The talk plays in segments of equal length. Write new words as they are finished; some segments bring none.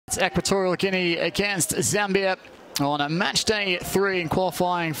It's Equatorial Guinea against Zambia on match day 3 in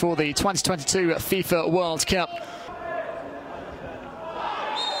qualifying for the 2022 FIFA World Cup.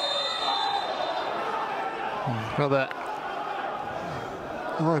 Rather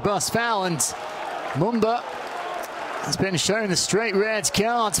robust foul, and Mumba has been shown the straight red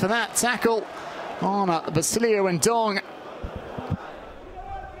cards for that tackle on Basilio and Dong.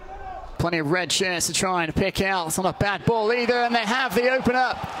 Plenty of red shirts to try and pick out. It's not a bad ball either, and they have the open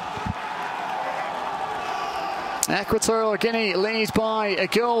up. Equatorial Guinea leads by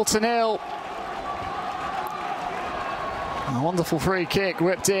 1-0. A wonderful free kick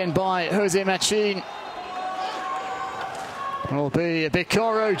whipped in by Jose Machin. Will be a big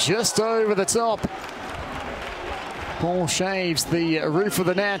Coro just over the top. Ball shaves the roof of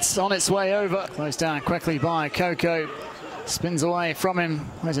the net on its way over. Closed down quickly by Coco. Spins away from him.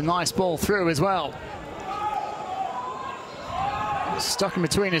 There's a nice ball through as well. Stuck in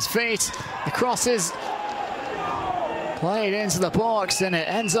between his feet. The crosses played into the box, and it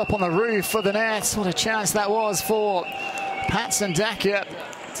ends up on the roof of the net. What a chance that was for Patson Daka.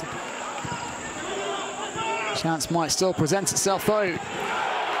 Chance might still present itself though.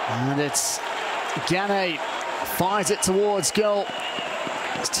 And it's Gane. Fires it towards goal.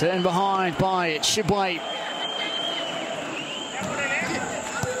 It's turned behind by Chibwe.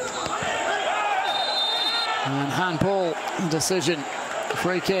 And handball decision.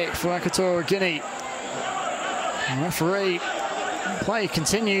 Free kick for Equatorial Guinea. The referee, play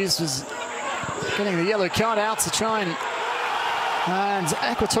continues, was getting the yellow card out to try and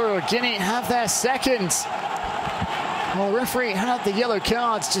Equatorial Guinea have their second. Well, the referee had the yellow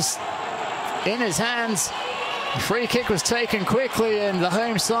cards just in his hands. The free kick was taken quickly, and the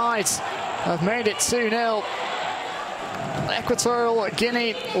home side have made it 2-0. Equatorial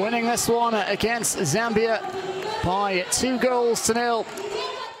Guinea winning this one against Zambia by 2-0.